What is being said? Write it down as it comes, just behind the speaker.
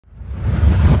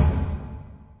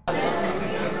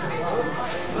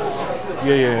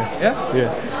Yeah.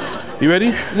 You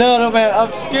ready? No, man,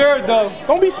 I'm scared though.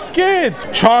 Don't be scared.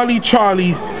 Charlie,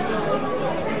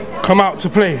 come out to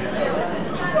play.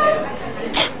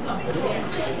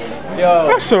 Yo.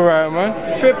 That's alright, man.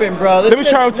 You're tripping, bro. Let me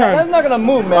try one time. That's not gonna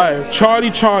move, man. Alright,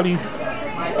 Charlie,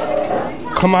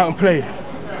 come out and play.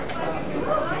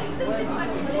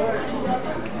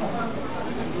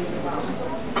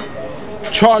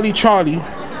 Charlie,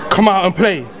 come out and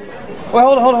play. Wait,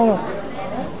 hold on.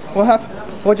 What happened?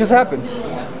 What just happened?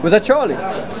 Was that Charlie?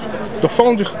 The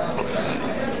phone just...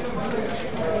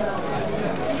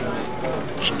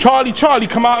 Charlie,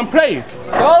 come out and play.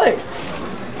 Charlie!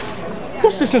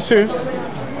 What's this in serious?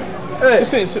 Hey.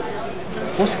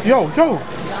 Yo,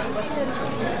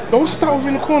 what's that over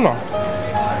in the corner?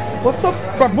 What the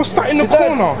f... Brad, what's that in the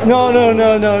corner? No,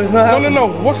 it's not happening. No,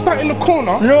 what's that in the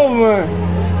corner? No,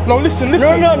 man. No, listen. No.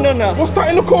 What's that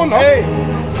in the corner? Hey.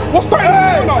 What's that in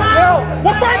the corner? No.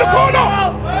 What's that in the corner?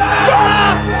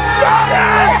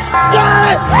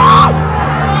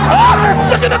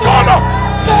 Look in the corner!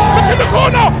 Look in the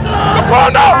corner! The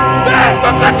corner! There!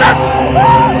 Look!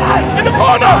 In the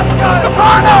corner! The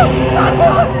corner!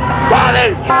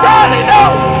 Charlie, no!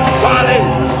 Charlie!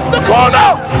 The corner!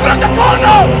 Look, the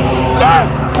corner! No!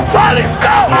 Charlie,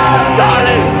 stop!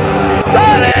 Charlie!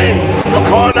 The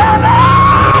corner! No!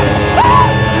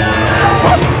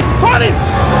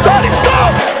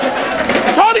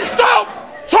 Charlie, stop!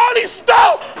 Charlie,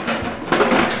 stop!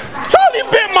 Charlie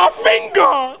bit my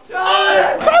finger!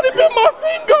 Charlie bit my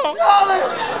finger!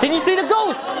 Can you see the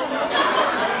ghost?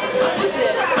 What is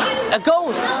it? A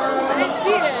ghost. I didn't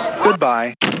see it.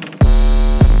 Goodbye.